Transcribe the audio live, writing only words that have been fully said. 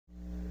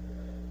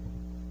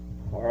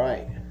All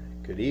right,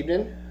 good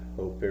evening.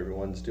 Hope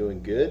everyone's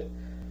doing good.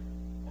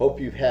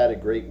 Hope you've had a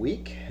great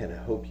week, and I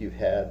hope you've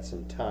had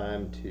some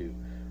time to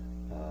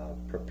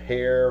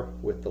prepare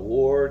with the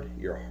Lord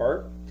your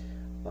heart.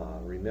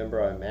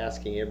 Remember, I'm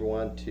asking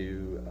everyone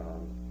to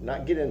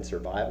not get in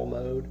survival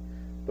mode,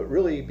 but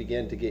really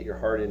begin to get your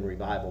heart in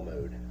revival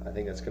mode. I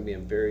think that's going to be a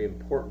very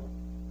important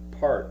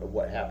part of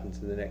what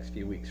happens in the next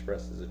few weeks for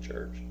us as a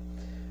church.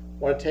 I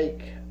want to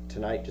take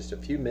tonight just a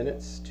few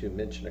minutes to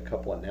mention a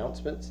couple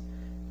announcements,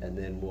 and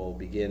then we'll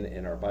begin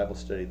in our Bible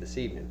study this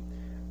evening.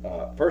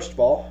 First of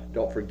all,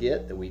 don't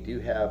forget that we do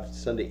have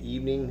Sunday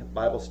evening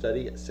Bible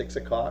study at 6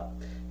 o'clock,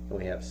 and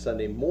we have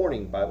Sunday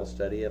morning Bible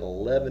study at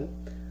 11.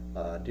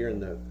 During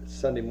the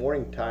Sunday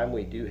morning time,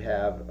 we do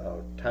have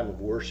a time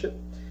of worship.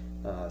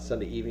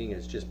 Sunday evening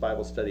is just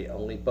Bible study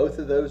only. Both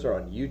of those are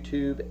on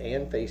YouTube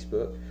and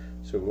Facebook,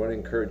 so we want to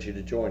encourage you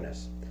to join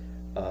us.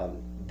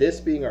 This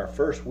being our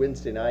first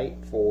Wednesday night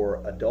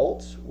for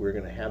adults, we're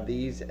going to have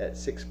these at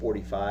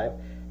 6:45,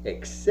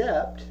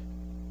 except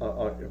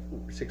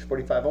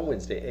 6:45 on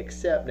Wednesday,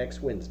 except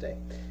next Wednesday.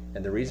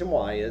 And the reason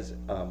why is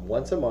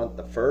once a month,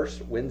 the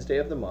first Wednesday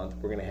of the month,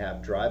 we're going to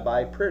have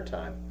drive-by prayer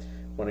time. I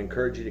want to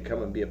encourage you to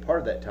come and be a part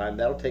of that time.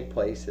 That'll take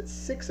place at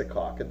 6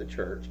 o'clock at the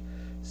church,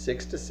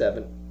 6 to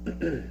 7.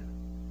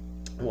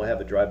 We'll have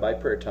a drive-by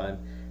prayer time,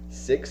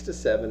 6 to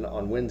 7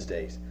 on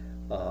Wednesdays.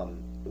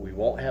 We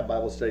won't have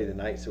Bible study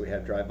tonight, so we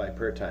have drive-by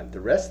prayer time.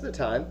 The rest of the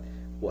time,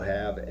 we'll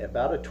have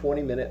about a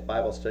 20-minute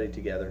Bible study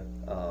together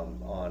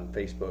on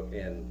Facebook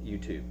and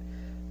YouTube.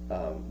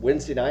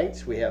 Wednesday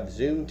nights, we have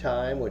Zoom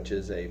time, which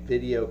is a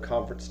video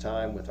conference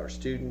time with our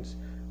students.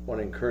 I want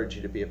to encourage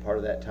you to be a part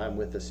of that time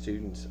with the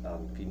students.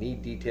 If you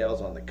need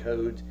details on the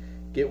codes,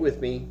 get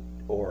with me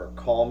or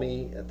call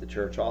me at the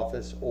church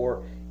office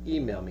or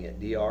email me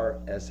at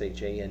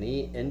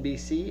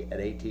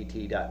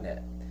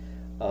drshanenbc@att.net.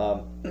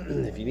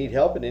 If you need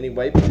help in any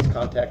way, please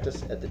contact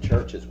us at the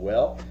church as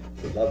well.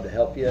 We'd love to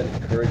help you and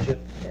encourage you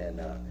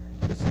and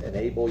just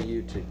enable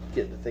you to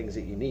get the things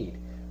that you need.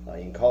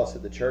 You can call us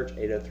at the church,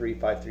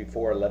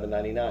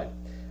 803-534-1199.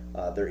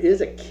 There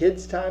is a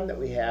kids time that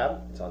we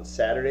have. It's on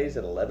Saturdays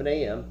at 11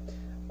 a.m.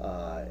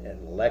 And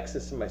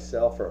Alexis and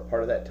myself are a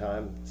part of that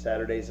time,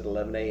 Saturdays at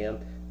 11 a.m.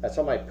 That's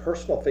on my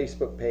personal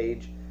Facebook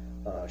page,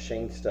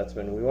 Shane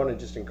Stutzman. We want to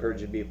just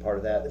encourage you to be a part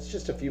of that. It's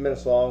just a few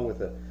minutes long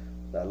with a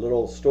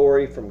little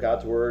story from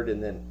God's Word,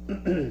 and then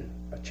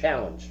a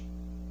challenge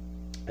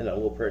and a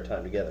little prayer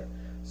time together.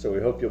 So we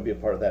hope you'll be a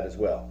part of that as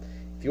well.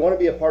 If you want to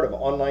be a part of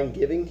online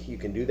giving, you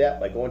can do that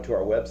by going to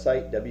our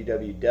website,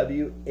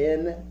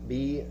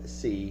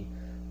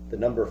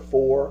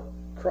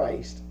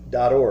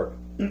 www.nbc4christ.org.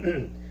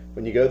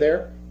 When you go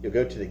there, you'll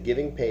go to the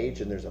giving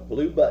page, and there's a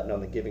blue button on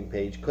the giving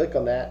page. Click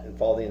on that and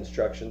follow the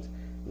instructions,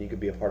 and you can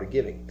be a part of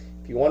giving.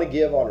 If you want to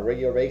give on a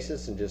regular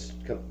basis and just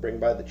bring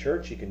by the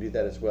church, you can do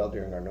that as well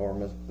during our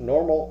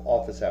normal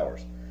office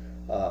hours.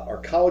 Our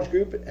college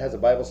group has a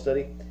Bible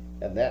study,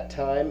 and that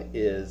time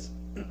is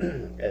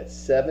at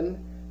 7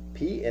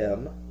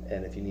 p.m.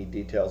 And if you need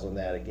details on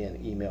that, again,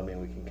 email me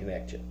and we can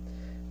connect you.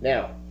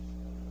 Now,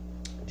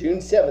 June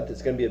 7th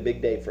is going to be a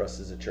big day for us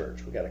as a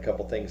church. We got a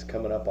couple things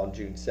coming up on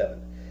June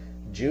 7th.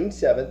 June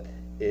 7th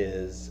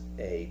is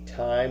a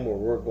time where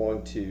we're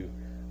going to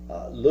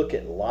look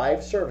at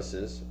live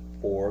services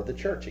for the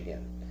church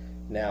again.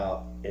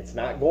 Now, it's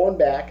not going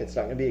back. It's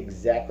not going to be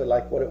exactly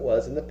like what it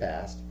was in the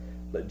past,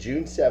 but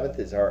June 7th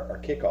is our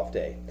kickoff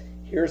day.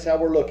 Here's how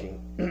we're looking.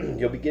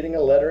 You'll be getting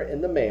a letter in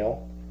the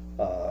mail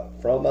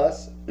from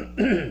us,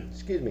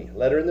 excuse me,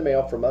 letter in the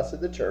mail from us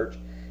at the church.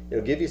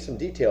 It'll give you some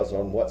details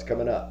on what's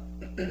coming up.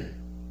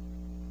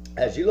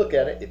 As you look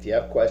at it, if you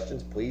have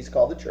questions, please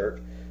call the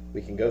church.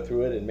 We can go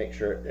through it and make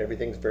sure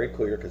everything's very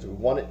clear, because we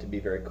want it to be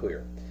very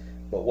clear.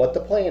 But what the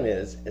plan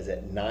is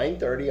at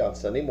 9:30 on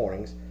Sunday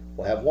mornings,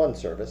 we'll have one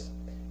service,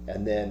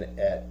 and then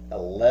at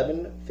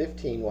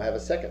 11:15 we'll have a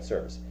second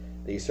service.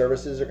 These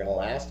services are going to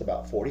last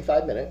about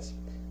 45 minutes.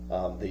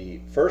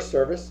 The first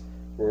service,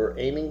 we're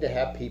aiming to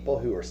have people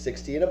who are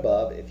 60 and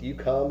above. If you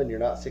come and you're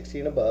not 60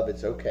 and above,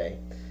 it's okay.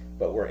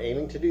 But we're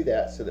aiming to do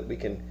that so that we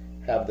can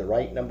have the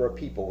right number of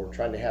people. We're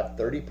trying to have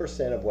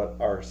 30% of what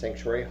our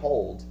sanctuary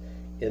holds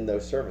in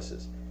those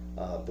services.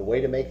 The way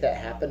to make that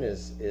happen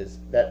is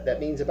that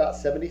means about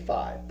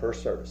 75 per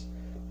service.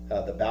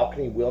 The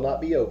balcony will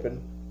not be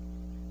open,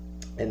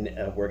 and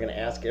we're going to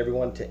ask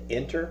everyone to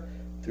enter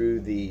through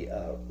the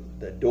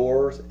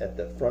doors at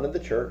the front of the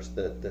church,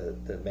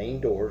 the main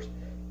doors.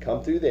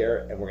 Come through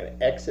there, and we're going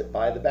to exit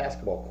by the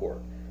basketball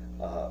court.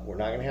 We're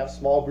not going to have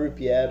small group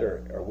yet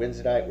or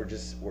Wednesday night.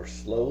 We're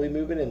slowly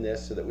moving in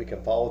this so that we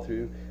can follow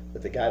through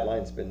with the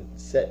guidelines been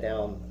set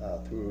down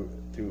through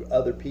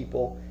other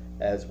people,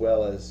 as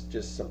well as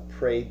just some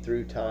prayed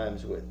through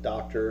times with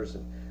doctors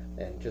and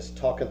just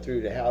talking through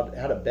to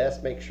how to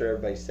best make sure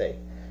everybody's safe.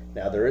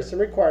 Now, there is some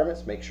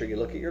requirements. Make sure you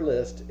look at your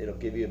list. It'll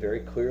give you very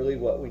clearly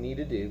what we need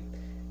to do.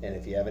 And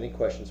if you have any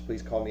questions,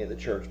 please call me at the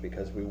church,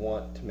 because we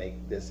want to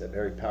make this a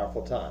very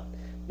powerful time.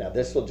 Now,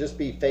 this will just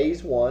be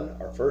phase one,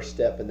 our first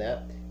step in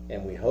that,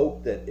 and we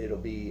hope that it'll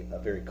be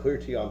very clear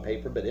to you on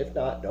paper. But if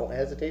not, don't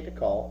hesitate to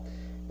call.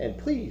 And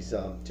please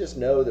just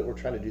know that we're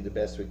trying to do the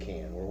best we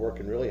can. We're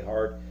working really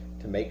hard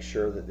to make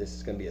sure that this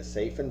is going to be a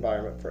safe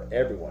environment for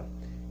everyone.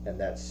 And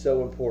that's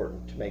so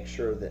important, to make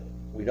sure that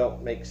we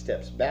don't make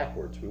steps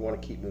backwards. We want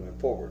to keep moving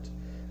forwards.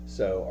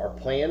 So our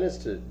plan is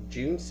to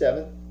June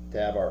 7th to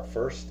have our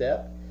first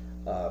step,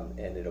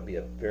 and it'll be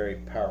a very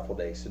powerful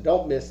day. So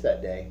don't miss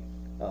that day.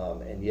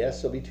 And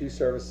yes, there'll be 2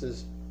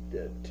 services,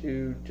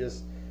 2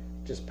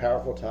 just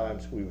powerful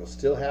times. We will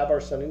still have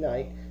our Sunday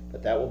night,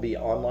 but that will be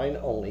online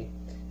only.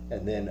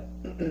 And then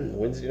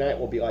Wednesday night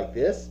will be like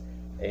this,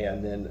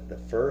 and then the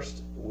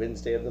first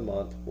Wednesday of the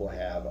month we'll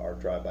have our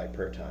drive-by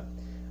prayer time,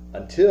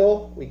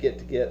 until we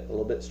get a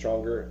little bit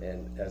stronger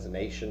and as a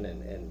nation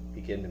and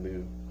begin to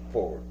move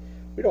forward.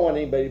 We don't want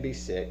anybody to be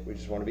sick. We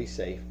just want to be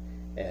safe,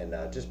 and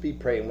just be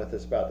praying with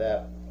us about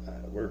that.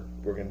 We're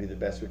going to do the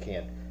best we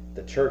can.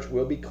 The church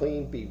will be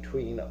clean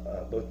between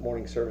both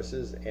morning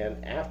services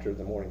and after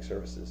the morning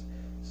services,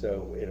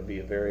 so it'll be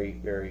a very,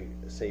 very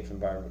safe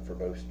environment for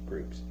both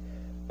groups.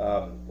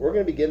 We're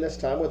going to begin this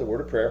time with a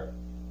word of prayer.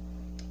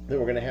 Then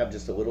we're going to have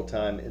just a little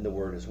time in the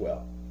Word as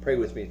well. Pray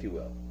with me if you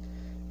will.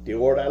 Dear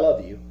Lord, I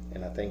love you,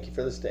 and I thank you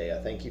for this day. I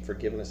thank you for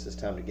giving us this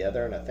time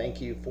together, and I thank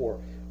you for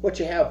what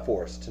you have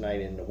for us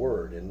tonight in the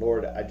Word. And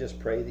Lord, I just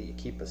pray that you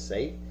keep us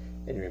safe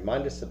and you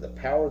remind us of the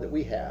power that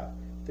we have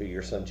through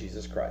your Son,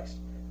 Jesus Christ.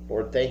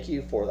 Lord, thank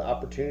you for the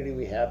opportunity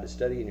we have to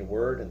study in your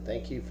Word, and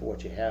thank you for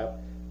what you have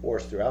for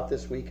us throughout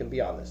this week and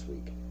beyond this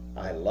week.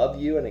 I love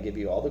you, and I give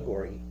you all the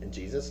glory. In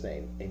Jesus'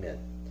 name, amen.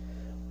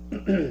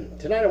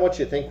 Tonight I want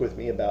you to think with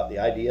me about the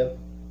idea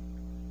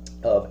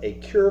of a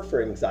cure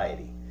for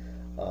anxiety.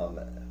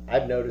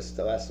 I've noticed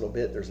the last little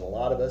bit there's a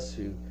lot of us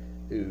who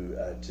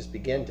just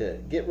begin to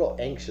get real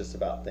anxious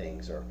about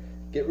things, or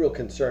get real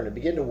concerned and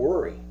begin to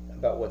worry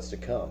about what's to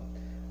come.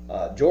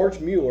 George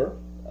Mueller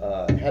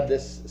had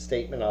this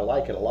statement. I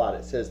like it a lot.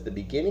 It says, the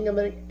beginning of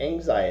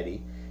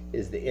anxiety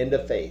is the end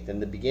of faith,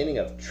 and the beginning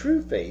of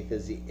true faith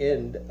is the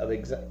end of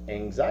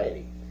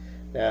anxiety.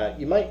 Now,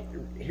 you might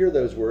hear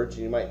those words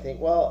and you might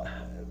think, well,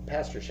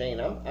 Pastor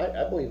Shane,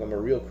 I believe I'm a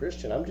real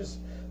Christian. I'm just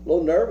a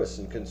little nervous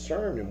and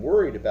concerned and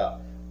worried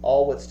about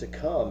all what's to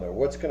come, or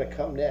what's going to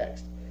come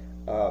next.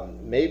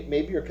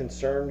 Maybe you're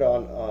concerned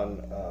on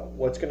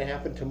what's going to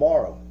happen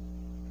tomorrow,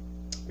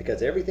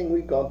 because everything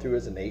we've gone through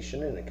as a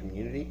nation and a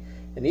community,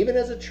 and even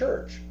as a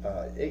church,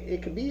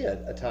 it could be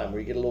a time where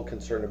you get a little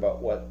concerned about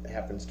what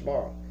happens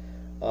tomorrow.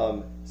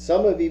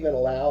 Some have even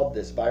allowed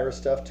this virus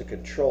stuff to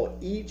control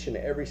each and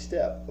every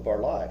step of our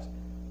lives.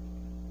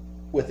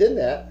 Within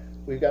that,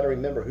 we've got to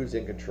remember who's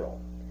in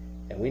control.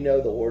 And we know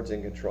the Lord's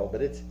in control,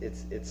 but it's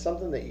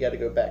something that you got to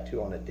go back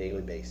to on a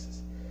daily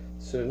basis.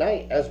 So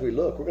tonight, as we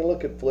look, we're going to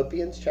look at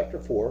Philippians chapter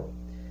 4,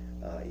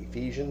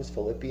 Ephesians,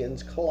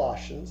 Philippians,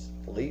 Colossians,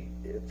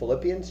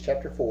 Philippians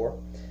chapter 4,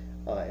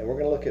 and we're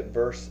going to look at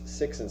verse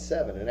 6 and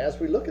 7. And as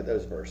we look at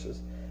those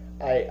verses,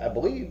 I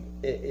believe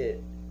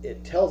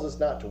it tells us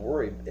not to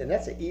worry, and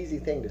that's an easy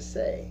thing to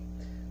say,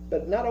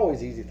 but not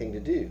always an easy thing to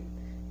do.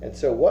 And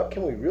so what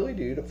can we really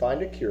do to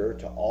find a cure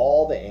to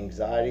all the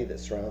anxiety that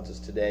surrounds us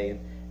today? And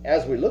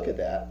as we look at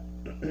that,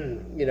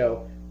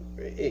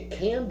 it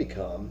can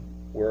become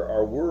where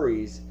our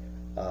worries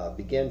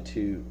begin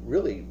to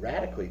really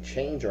radically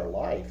change our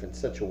life in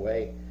such a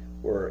way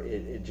where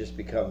it just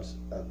becomes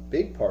a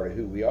big part of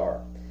who we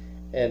are.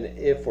 And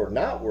if we're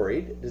not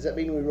worried, does that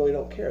mean we really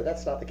don't care?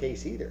 That's not the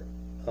case either.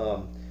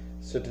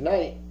 So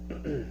tonight,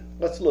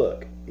 let's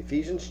look.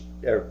 Philippians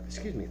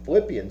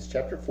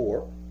chapter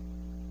 4,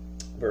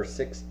 verse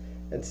 6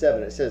 and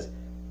 7. It says,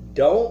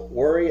 don't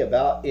worry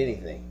about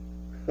anything.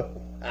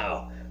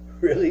 Wow,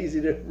 really easy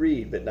to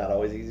read, but not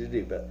always easy to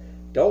do. But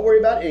don't worry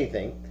about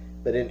anything,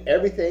 but in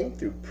everything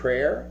through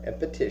prayer and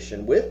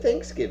petition with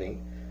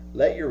thanksgiving,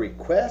 let your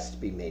requests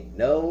be made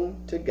known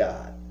to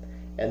God.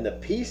 And the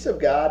peace of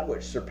God,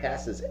 which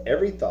surpasses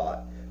every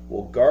thought,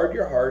 will guard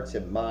your hearts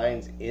and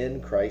minds in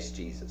Christ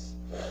Jesus.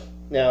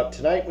 Now,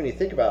 tonight, when you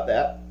think about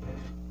that,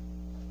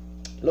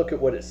 look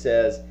at what it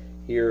says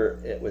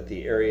here with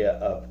the area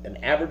of an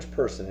average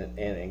person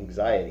and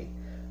anxiety.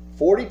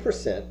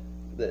 40%,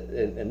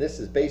 and this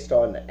is based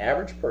on the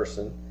average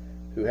person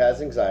who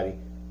has anxiety,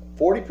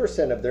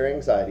 40% of their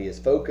anxiety is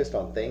focused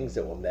on things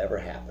that will never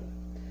happen.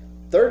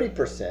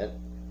 30%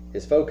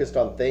 is focused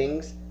on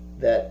things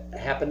that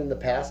happened in the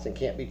past and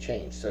can't be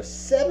changed. So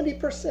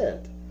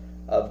 70%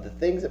 of the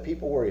things that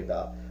people worry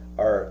about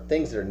are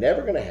things that are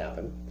never going to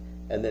happen.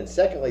 And then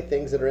secondly,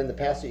 things that are in the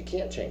past that you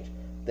can't change.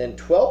 Then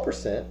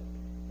 12%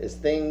 is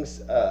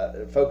things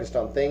focused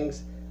on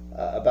things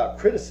about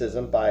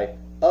criticism by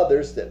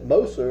others that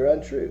mostly are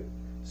untrue.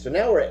 So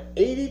now we're at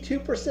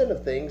 82%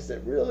 of things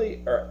that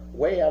really are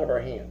way out of our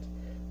hands.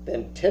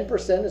 Then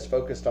 10% is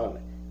focused on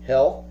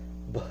health,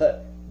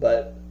 but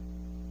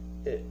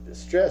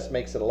stress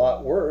makes it a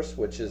lot worse,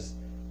 which is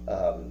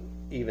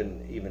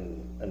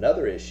even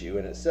another issue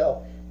in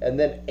itself. And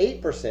then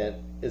 8%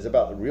 is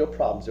about the real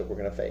problems that we're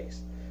going to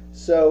face.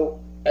 So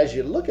as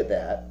you look at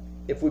that,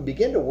 if we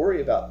begin to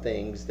worry about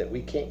things that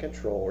we can't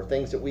control or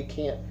things that we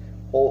can't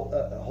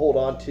hold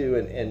on to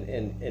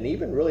and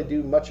even really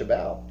do much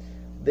about,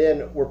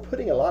 then we're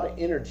putting a lot of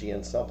energy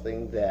in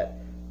something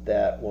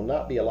that will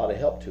not be a lot of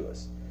help to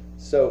us.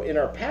 So in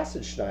our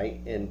passage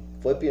tonight in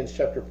Philippians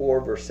chapter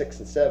 4, verse 6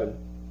 and 7,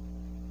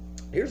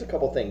 here's a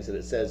couple things that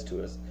it says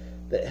to us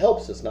that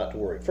helps us not to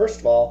worry. First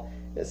of all,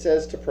 it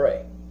says to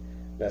pray.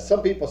 Now,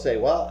 some people say,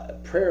 well,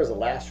 prayer is a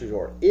last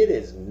resort. It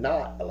is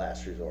not a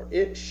last resort.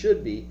 It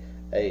should be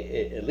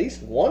at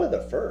least one of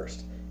the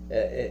first.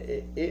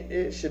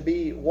 It should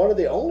be one of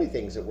the only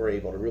things that we're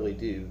able to really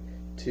do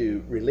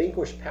to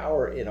relinquish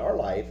power in our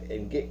life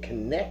and get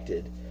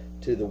connected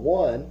to the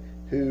one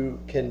who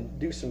can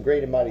do some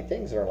great and mighty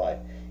things in our life.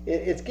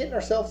 It's getting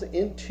ourselves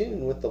in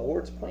tune with the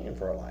Lord's plan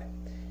for our life.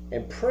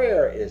 And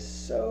prayer is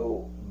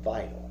so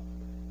vital.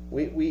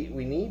 We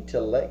need to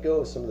let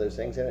go of some of those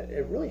things, and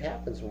it really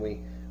happens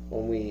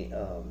when we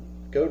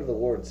go to the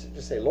Lord and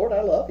just say, Lord,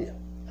 I love you.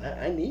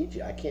 I need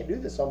you. I can't do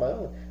this on my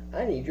own.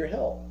 I need your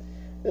help.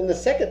 Then the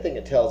second thing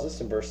it tells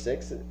us in verse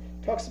 6, it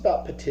talks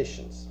about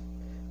petitions.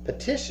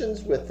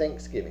 Petitions with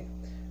thanksgiving.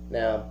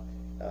 Now,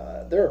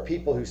 there are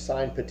people who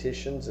sign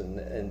petitions,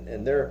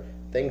 and there are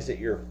things that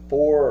you're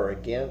for or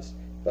against,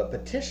 but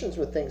petitions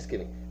with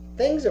thanksgiving.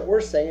 Things that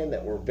we're saying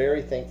that we're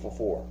very thankful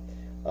for.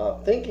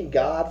 Thanking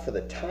God for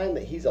the time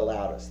that He's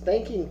allowed us.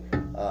 Thanking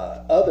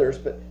others,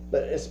 but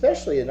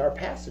especially in our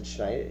passage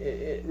tonight,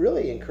 it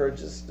really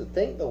encourages us to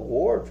thank the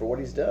Lord for what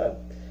He's done.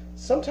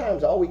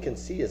 Sometimes all we can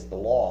see is the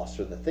loss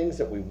or the things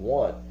that we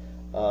want.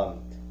 But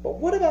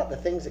what about the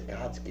things that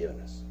God's given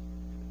us?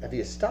 Have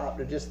you stopped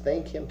to just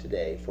thank Him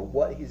today for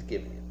what He's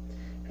given you?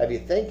 Have you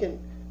thanked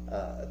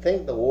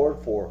the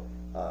Lord for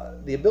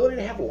the ability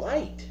to have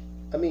light?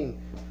 I mean,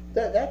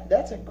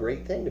 that's a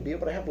great thing, to be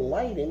able to have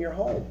light in your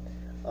home.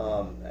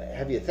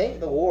 Have you thanked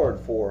the Lord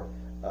for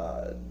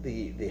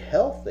the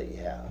health that you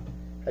have?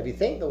 Have you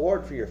thanked the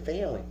Lord for your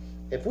family?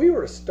 If we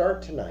were to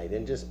start tonight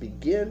and just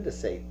begin to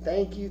say,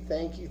 thank you,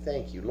 thank you,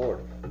 thank you, Lord,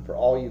 for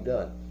all you've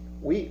done,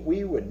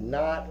 we would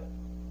not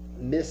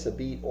miss a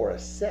beat or a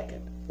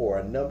second for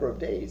a number of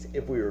days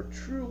if we were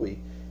truly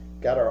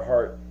got our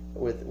heart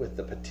with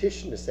the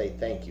petition to say,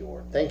 thank you,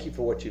 Lord. Thank you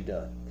for what you've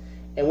done.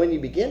 And when you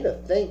begin to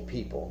thank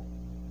people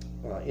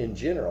in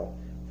general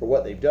for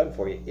what they've done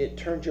for you, it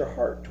turns your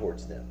heart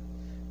towards them.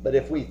 But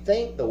if we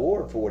thank the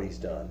Lord for what He's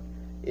done,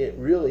 it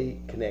really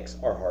connects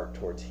our heart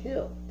towards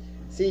Him.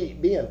 See,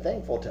 being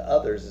thankful to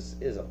others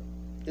is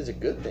a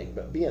good thing,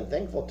 but being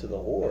thankful to the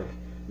Lord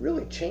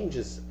really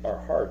changes our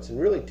hearts and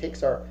really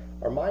takes our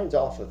minds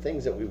off of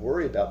things that we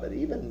worry about, but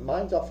even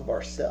minds off of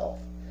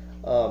ourselves.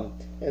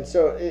 And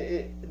so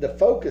the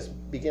focus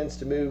begins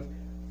to move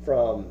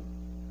from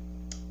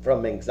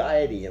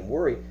anxiety and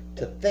worry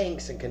to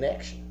thanks and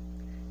connection.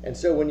 And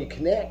so when you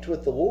connect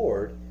with the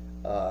Lord,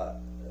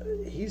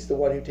 He's the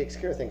one who takes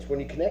care of things. When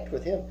you connect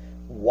with Him,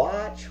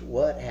 watch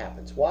what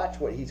happens. Watch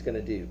what He's going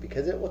to do,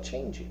 because it will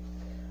change you.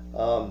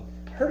 I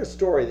heard a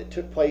story that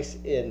took place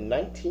in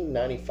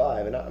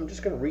 1995, and I'm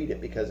just going to read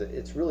it because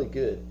it's really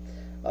good.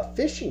 A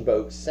fishing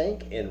boat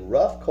sank in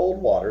rough,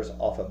 cold waters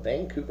off of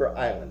Vancouver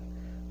Island,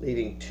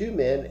 leaving 2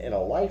 men in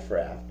a life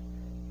raft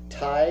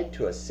tied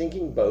to a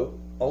sinking boat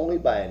only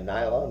by a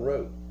nylon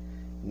rope.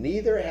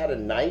 Neither had a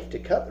knife to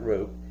cut the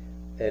rope,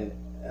 and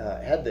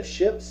had the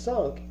ship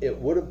sunk, it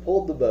would have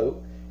pulled the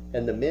boat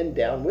and the men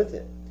down with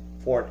it.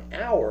 For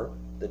an hour,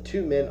 the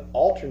 2 men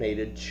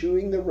alternated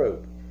chewing the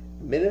rope.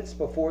 Minutes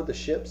before the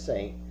ship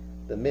sank,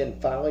 the men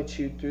finally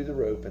chewed through the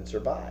rope and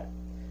survived.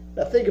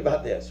 Now think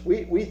about this.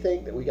 We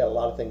think that we got a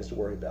lot of things to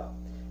worry about.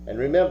 And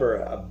remember,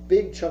 a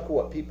big chunk of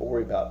what people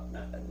worry about,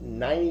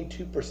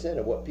 92%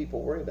 of what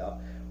people worry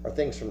about, are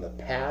things from the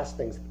past,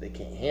 things that they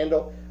can't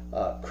handle,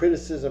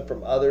 criticism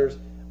from others,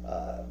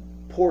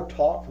 poor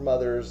talk from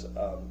others,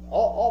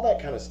 all that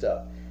kind of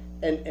stuff.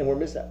 And we're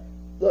missing that.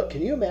 Look,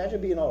 can you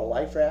imagine being on a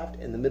life raft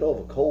in the middle of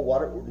a cold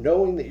water,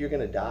 knowing that you're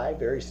going to die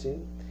very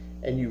soon,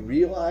 and you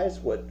realize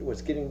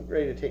what's getting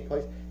ready to take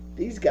place?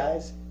 These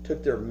guys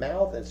took their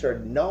mouth and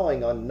started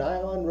gnawing on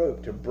nylon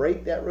rope to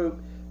break that rope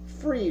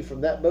free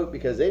from that boat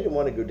because they didn't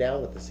want to go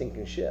down with the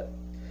sinking ship.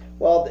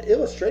 Well, the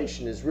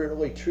illustration is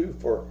really true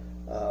for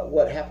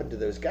what happened to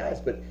those guys,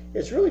 but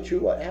it's really true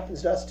what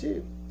happens to us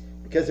too.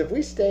 Because if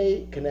we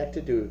stay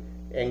connected to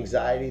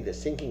anxiety, the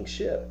sinking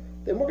ship,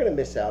 then we're going to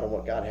miss out on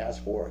what God has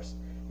for us.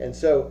 And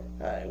so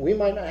we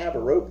might not have a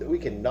rope that we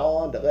can gnaw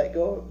on to let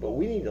go of, but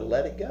we need to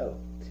let it go.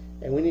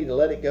 And we need to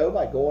let it go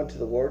by going to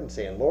the Lord and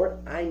saying, Lord,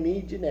 I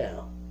need you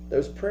now.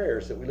 Those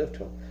prayers that we lift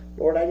to Him.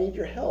 Lord, I need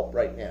your help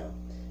right now.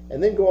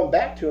 And then going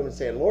back to Him and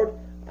saying, Lord,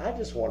 I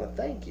just want to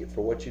thank you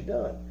for what you've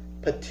done.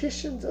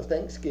 Petitions of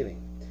thanksgiving.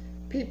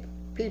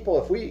 People,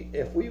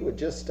 if we would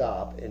just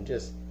stop and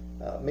just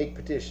make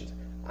petitions.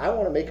 I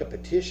want to make a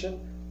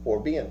petition for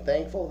being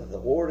thankful that the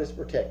Lord has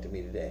protected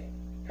me today.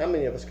 How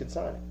many of us could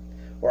sign it?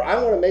 Or I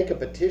want to make a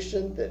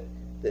petition that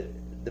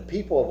the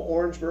people of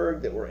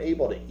Orangeburg that were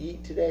able to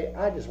eat today,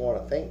 I just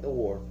want to thank the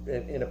Lord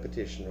in a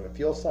petition, or if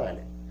you'll sign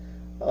it.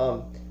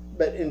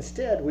 But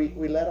instead,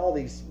 we let all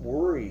these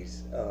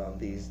worries,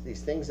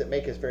 these things that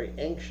make us very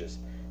anxious,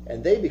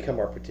 and they become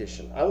our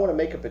petition. I want to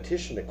make a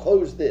petition to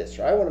close this,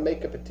 or I want to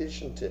make a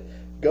petition to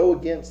go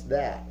against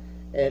that.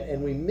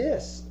 And we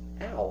miss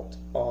out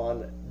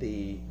on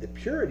the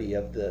purity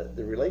of the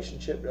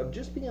relationship of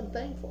just being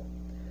thankful.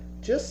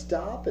 Just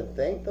stop and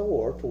thank the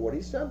Lord for what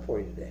He's done for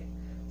you today.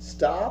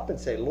 Stop and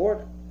say,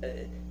 Lord,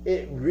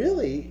 it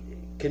really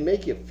can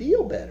make you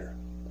feel better.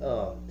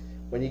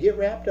 When you get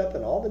wrapped up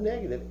in all the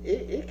negative,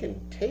 it can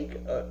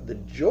take the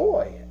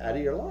joy out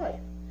of your life.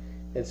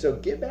 And so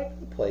get back to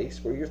the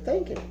place where you're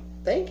thank Him,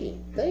 and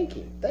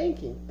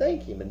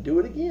do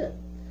it again.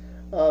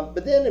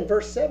 But then in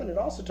verse 7, it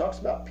also talks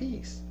about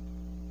peace.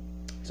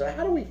 So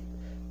how do we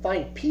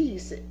find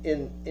peace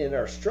in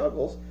our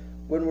struggles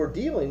when we're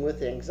dealing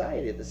with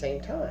anxiety at the same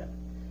time?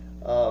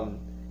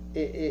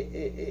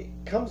 It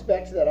comes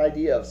back to that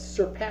idea of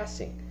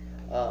surpassing.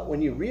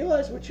 When you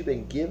realize what you've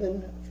been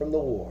given from the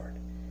Lord,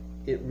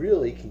 it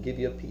really can give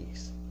you a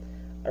peace.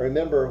 I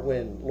remember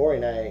when Lori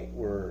and I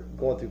were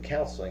going through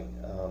counseling,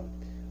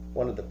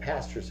 one of the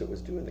pastors that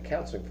was doing the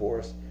counseling for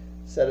us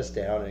set us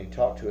down and he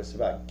talked to us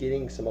about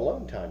getting some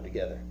alone time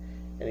together.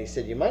 And he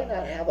said, you might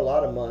not have a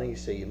lot of money,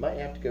 so you might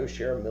have to go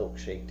share a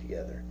milkshake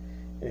together.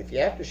 And if you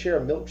have to share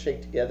a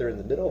milkshake together in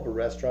the middle of a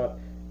restaurant,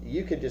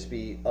 you could just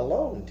be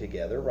alone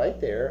together right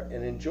there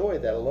and enjoy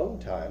that alone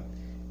time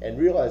and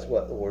realize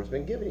what the Lord's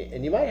been giving you.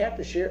 And you might have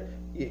to share,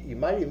 you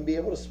might even be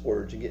able to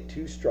splurge and get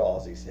 2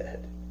 straws, he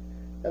said.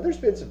 Now, there's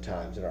been some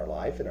times in our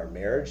life, in our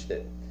marriage,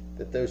 that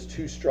those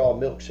 2 straw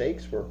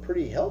milkshakes were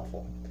pretty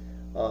helpful.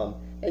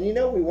 And you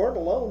know, we weren't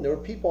alone. There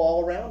were people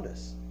all around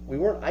us. We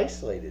weren't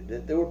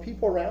isolated. There were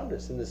people around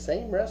us in the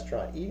same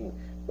restaurant eating,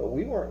 but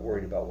we weren't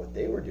worried about what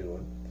they were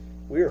doing.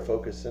 We were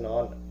focusing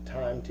on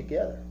time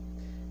together.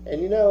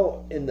 And you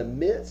know, in the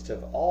midst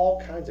of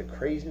all kinds of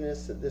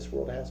craziness that this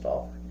world has to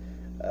offer,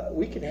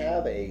 we can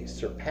have a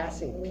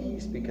surpassing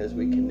peace because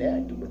we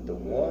connect with the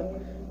one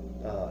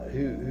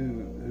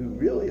who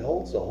really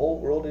holds the whole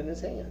world in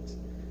His hands.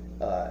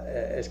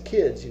 As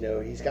kids, you know,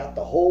 He's got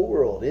the whole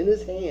world in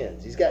His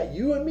hands. He's got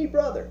you and me,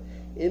 brother,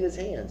 in His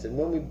hands. And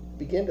when we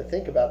begin to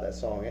think about that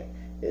song,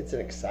 it's an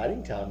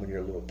exciting time when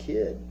you're a little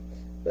kid.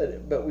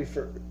 But we,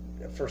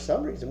 for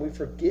some reason, we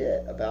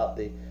forget about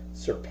the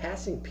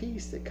surpassing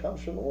peace that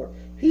comes from the Lord.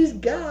 He's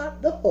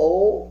got the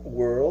whole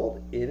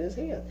world in His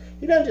hands.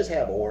 He doesn't just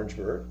have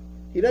Orangeburg.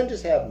 He doesn't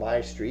just have my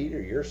street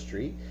or your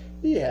street.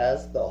 He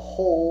has the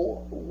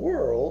whole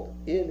world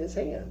in His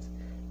hands.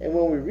 And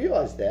when we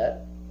realize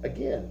that,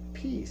 again,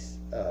 peace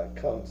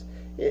comes.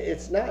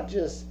 It's not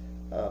just,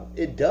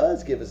 it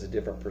does give us a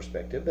different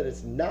perspective, but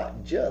it's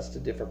not just a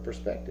different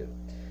perspective.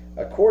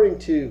 According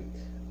to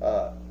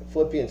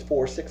Philippians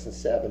 4, 6, and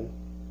 7,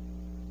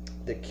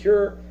 the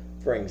cure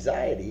for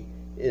anxiety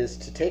is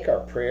to take our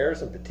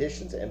prayers and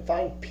petitions and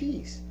find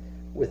peace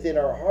within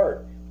our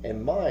heart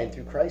and mind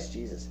through Christ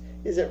Jesus.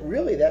 Is it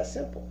really that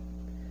simple?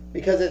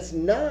 Because it's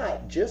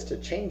not just a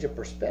change of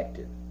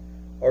perspective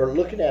or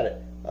looking at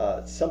it.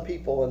 Some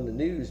people in the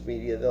news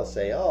media, they'll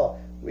say, oh,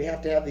 we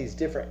have to have these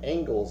different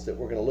angles that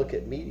we're going to look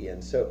at media.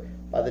 And so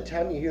by the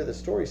time you hear the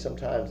story,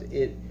 sometimes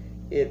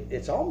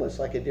it's almost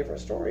like a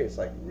different story. It's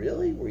like,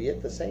 really? Were you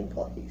at the same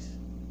place?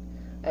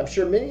 I'm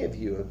sure many of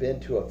you have been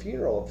to a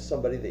funeral of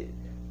somebody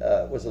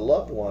that was a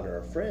loved one or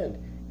a friend,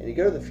 and you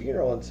go to the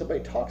funeral and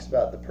somebody talks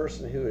about the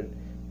person who had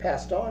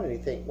passed on, and you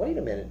think, wait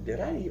a minute, did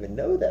I even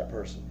know that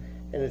person?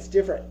 And it's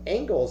different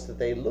angles that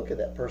they look at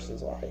that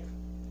person's life.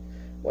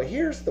 Well,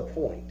 here's the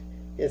point.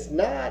 It's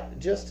not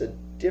just a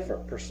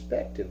different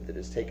perspective that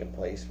has taken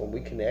place when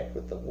we connect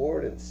with the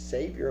Lord and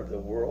Savior of the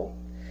world.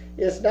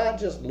 It's not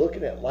just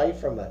looking at life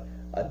from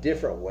a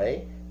different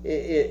way.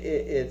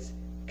 It's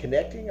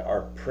connecting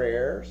our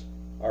prayers,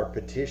 our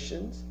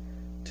petitions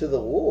to the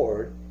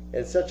Lord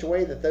in such a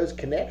way that those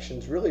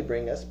connections really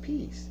bring us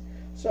peace.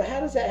 So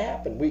how does that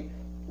happen?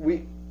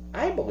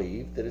 I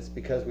believe that it's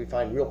because we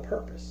find real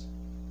purpose.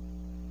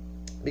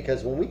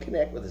 Because when we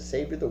connect with the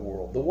Savior of the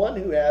world, the one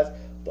who has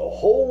the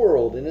whole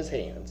world in His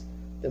hands,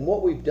 then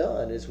what we've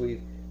done is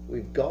we've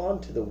gone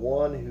to the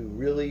one who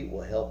really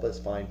will help us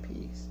find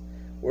peace.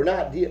 We're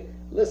not,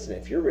 listen,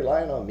 if you're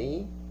relying on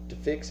me to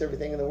fix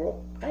everything in the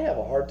world, I have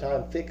a hard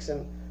time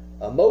fixing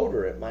a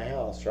motor at my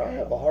house, or I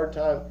have a hard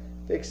time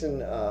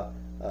fixing,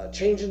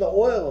 changing the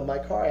oil in my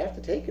car. I have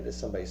to take it to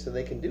somebody so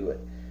they can do it.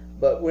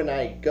 But when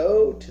I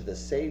go to the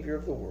Savior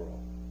of the world,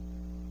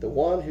 the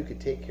one who could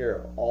take care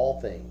of all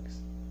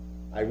things,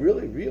 I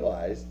really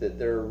realize that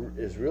there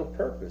is real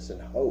purpose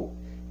and hope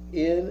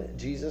in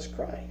Jesus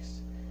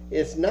Christ.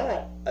 It's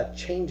not a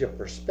change of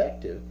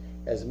perspective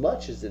as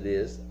much as it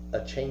is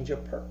a change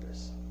of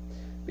purpose.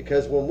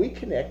 Because when we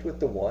connect with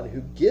the one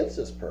who gives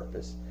us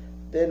purpose,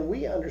 then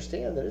we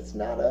understand that it's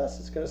not us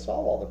that's going to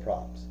solve all the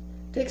problems.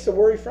 It takes the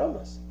worry from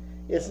us.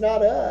 It's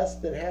not us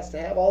that has to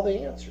have all the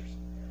answers.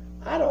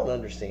 I don't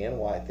understand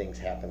why things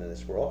happen in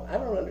this world. I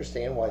don't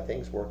understand why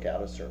things work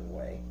out a certain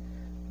way.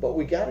 But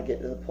we got to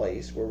get to the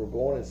place where we're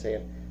going and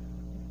saying,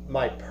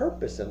 my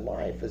purpose in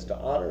life is to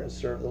honor and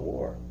serve the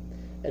Lord.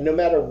 And no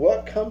matter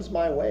what comes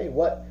my way,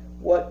 what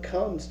what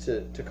comes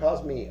to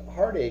cause me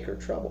heartache or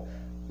trouble.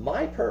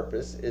 My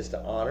purpose is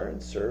to honor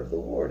and serve the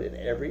Lord in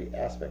every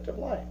aspect of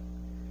life.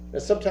 Now,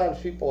 sometimes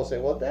people will say,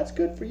 well, that's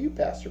good for you,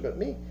 Pastor, but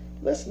me.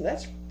 Listen,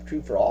 that's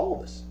true for all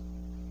of us.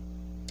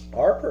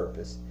 Our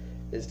purpose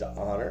is to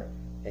honor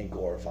and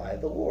glorify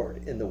the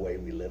Lord in the way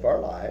we live our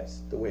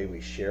lives, the way we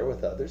share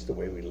with others, the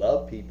way we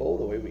love people,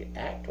 the way we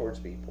act towards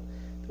people,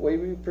 the way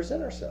we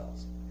present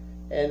ourselves.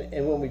 And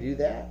when we do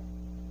that,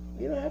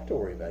 you don't have to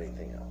worry about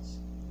anything else.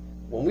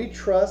 When we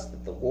trust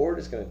that the Lord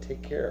is going to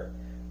take care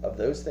of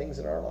those things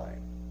in our life,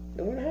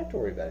 then we don't have to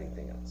worry about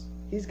anything else.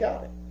 He's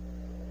got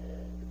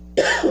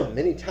it.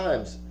 Many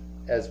times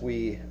as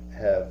we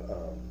have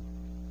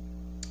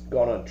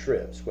gone on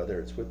trips, whether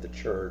it's with the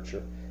church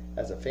or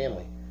as a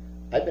family,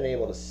 I've been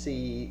able to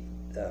see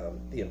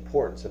the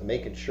importance of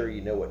making sure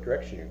you know what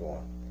direction you're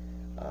going.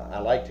 I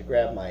like to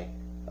grab my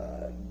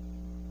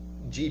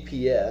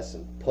GPS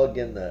and plug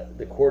in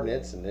the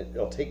coordinates, and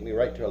it'll take me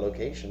right to a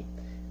location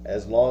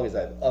as long as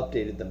I've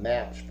updated the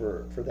maps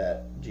for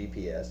that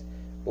GPS.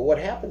 But what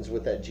happens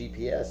with that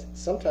GPS,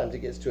 sometimes it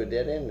gets to a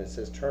dead end and it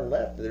says turn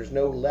left. There's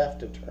no left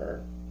to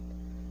turn.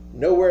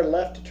 Nowhere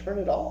left to turn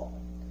at all.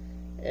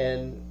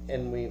 And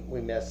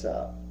we mess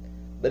up.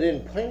 But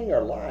in planning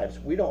our lives,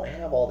 we don't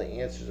have all the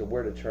answers of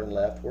where to turn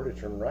left, where to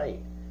turn right.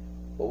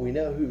 But we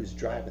know who's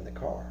driving the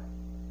car.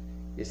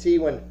 You see,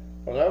 when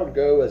I would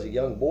go as a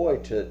young boy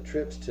to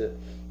trips to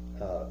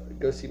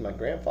go see my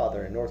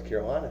grandfather in North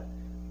Carolina,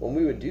 when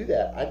we would do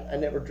that, I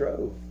never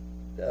drove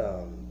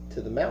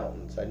to the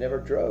mountains. I never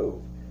drove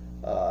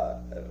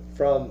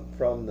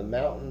from the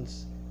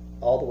mountains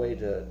all the way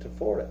to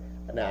Florida.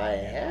 Now, I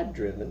had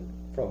driven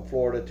from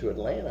Florida to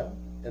Atlanta,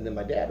 and then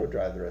my dad would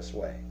drive the rest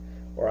away.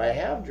 Or I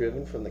have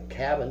driven from the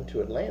cabin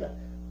to Atlanta,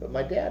 but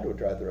my dad would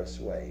drive the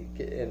rest away.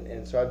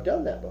 And so I've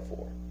done that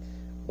before.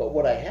 But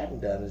what I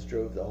hadn't done is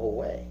drove the whole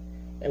way.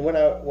 And when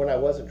I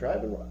wasn't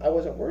driving, I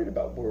wasn't worried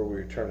about where we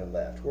were turning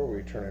left, where we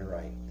were turning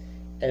right.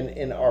 And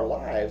in our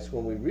lives,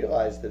 when we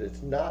realize that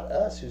it's not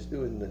us who's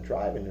doing the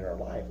driving in our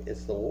life,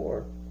 it's the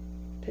Lord,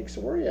 it takes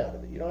the worry out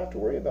of it. You don't have to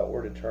worry about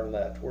where to turn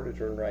left, where to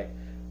turn right,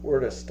 where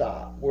to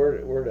stop, where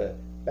to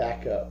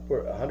back up,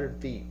 where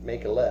 100 feet,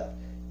 make a left.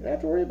 You don't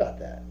have to worry about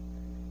that.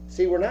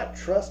 See, we're not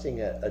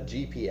trusting a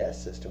GPS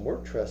system.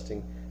 We're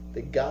trusting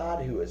the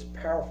God who is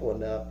powerful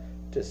enough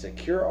to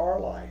secure our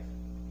life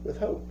with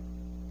hope.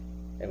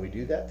 And we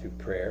do that through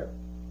prayer,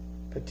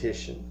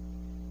 petition,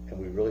 and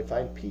we really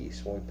find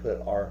peace when we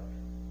put our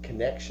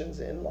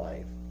connections in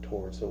life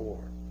towards the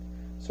Lord.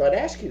 So I'd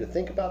ask you to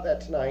think about that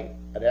tonight.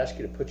 I'd ask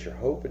you to put your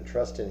hope and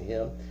trust in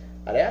Him.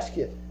 I'd ask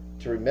you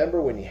to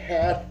remember when you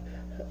had,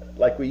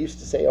 like we used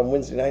to say on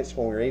Wednesday nights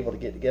when we were able to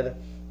get together,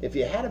 if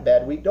you had a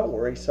bad week, don't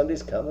worry.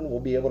 Sunday's coming. We'll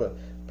be able to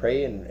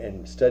pray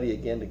and study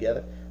again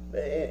together.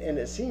 And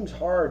it seems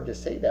hard to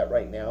say that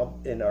right now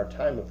in our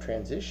time of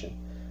transition.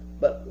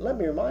 But let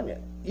me remind you,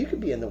 you could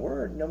be in the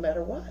Word no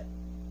matter what.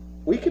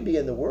 We could be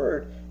in the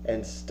Word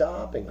and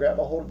stop and grab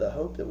a hold of the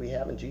hope that we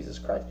have in Jesus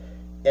Christ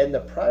and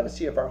the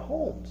privacy of our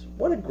homes.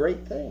 What a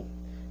great thing.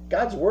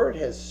 God's Word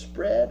has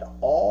spread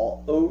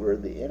all over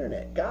the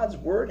internet. God's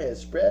Word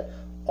has spread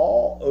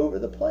all over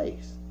the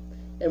place.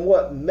 And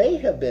what may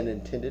have been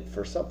intended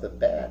for something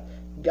bad,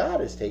 God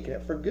has taken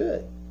it for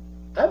good.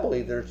 I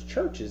believe there's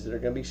churches that are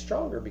going to be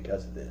stronger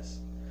because of this.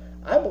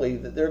 I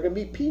believe that there are going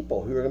to be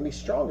people who are going to be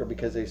stronger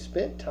because they've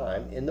spent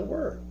time in the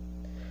Word.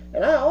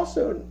 And I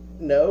also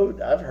know,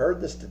 I've heard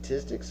the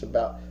statistics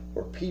about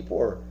where people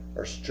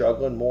are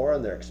struggling more,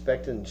 and they're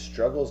expecting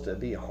struggles to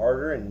be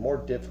harder and more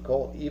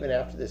difficult even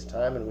after this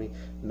time, and we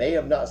may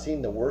have not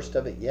seen the worst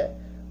of it yet.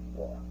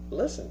 Well,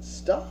 listen,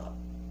 stop.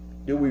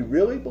 Do we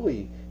really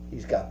believe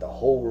He's got the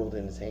whole world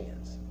in His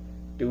hands?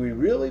 Do we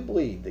really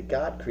believe that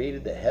God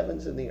created the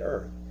heavens and the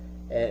earth,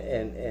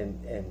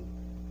 and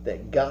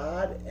that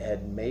God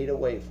had made a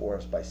way for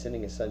us by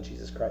sending His Son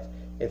Jesus Christ?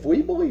 If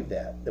we believe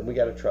that, then we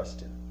got to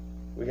trust Him.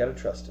 We got to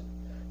trust Him.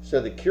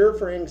 So the cure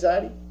for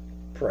anxiety,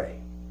 pray.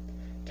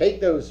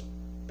 Take those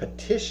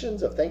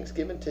petitions of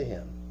thanksgiving to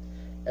Him,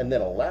 and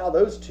then allow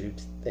those two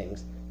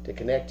things to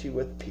connect you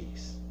with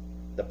peace,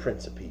 the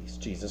Prince of Peace,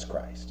 Jesus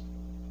Christ.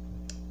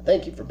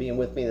 Thank you for being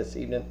with me this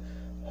evening.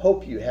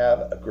 Hope you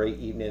have a great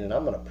evening, and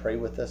I'm going to pray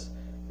with us,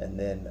 and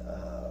then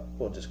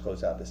we'll just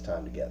close out this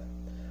time together.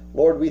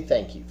 Lord, we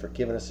thank You for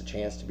giving us a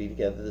chance to be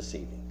together this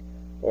evening.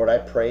 Lord, I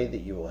pray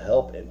that You will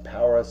help,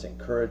 empower us,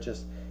 encourage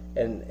us,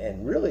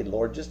 and really,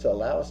 Lord, just to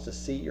allow us to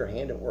see Your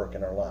hand at work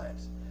in our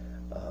lives.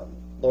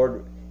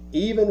 Lord,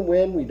 even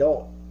when we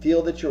don't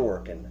feel that You're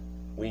working,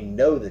 we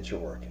know that You're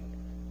working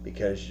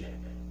because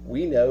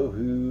we know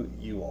who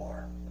You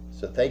are.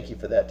 So thank You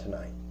for that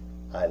tonight.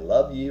 I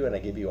love You, and I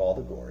give You all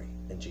the glory.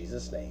 In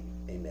Jesus' name,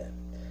 amen.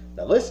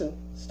 Now listen,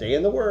 stay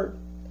in the Word.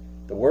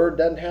 The Word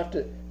doesn't have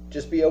to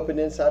just be open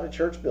inside a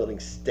church building.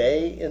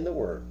 Stay in the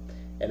Word.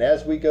 And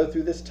as we go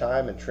through this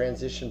time and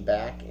transition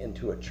back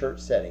into a church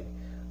setting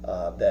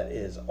that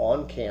is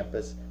on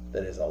campus,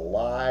 that is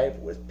alive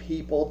with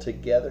people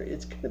together,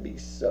 it's going to be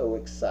so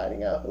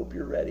exciting. I hope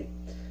you're ready.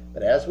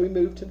 But as we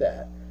move to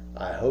that,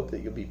 I hope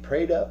that you'll be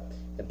prayed up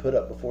and put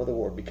up before the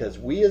Lord, because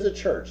we as a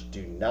church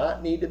do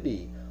not need to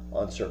be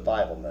on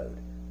survival mode.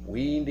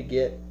 We need to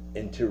get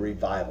into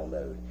revival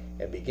mode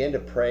and begin to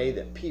pray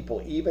that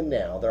people, even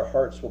now, their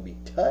hearts will be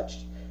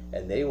touched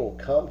and they will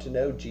come to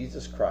know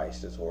Jesus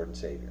Christ as Lord and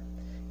Savior.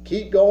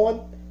 Keep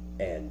going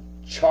and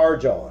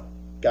charge on.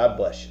 God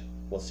bless you.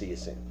 We'll see you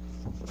soon.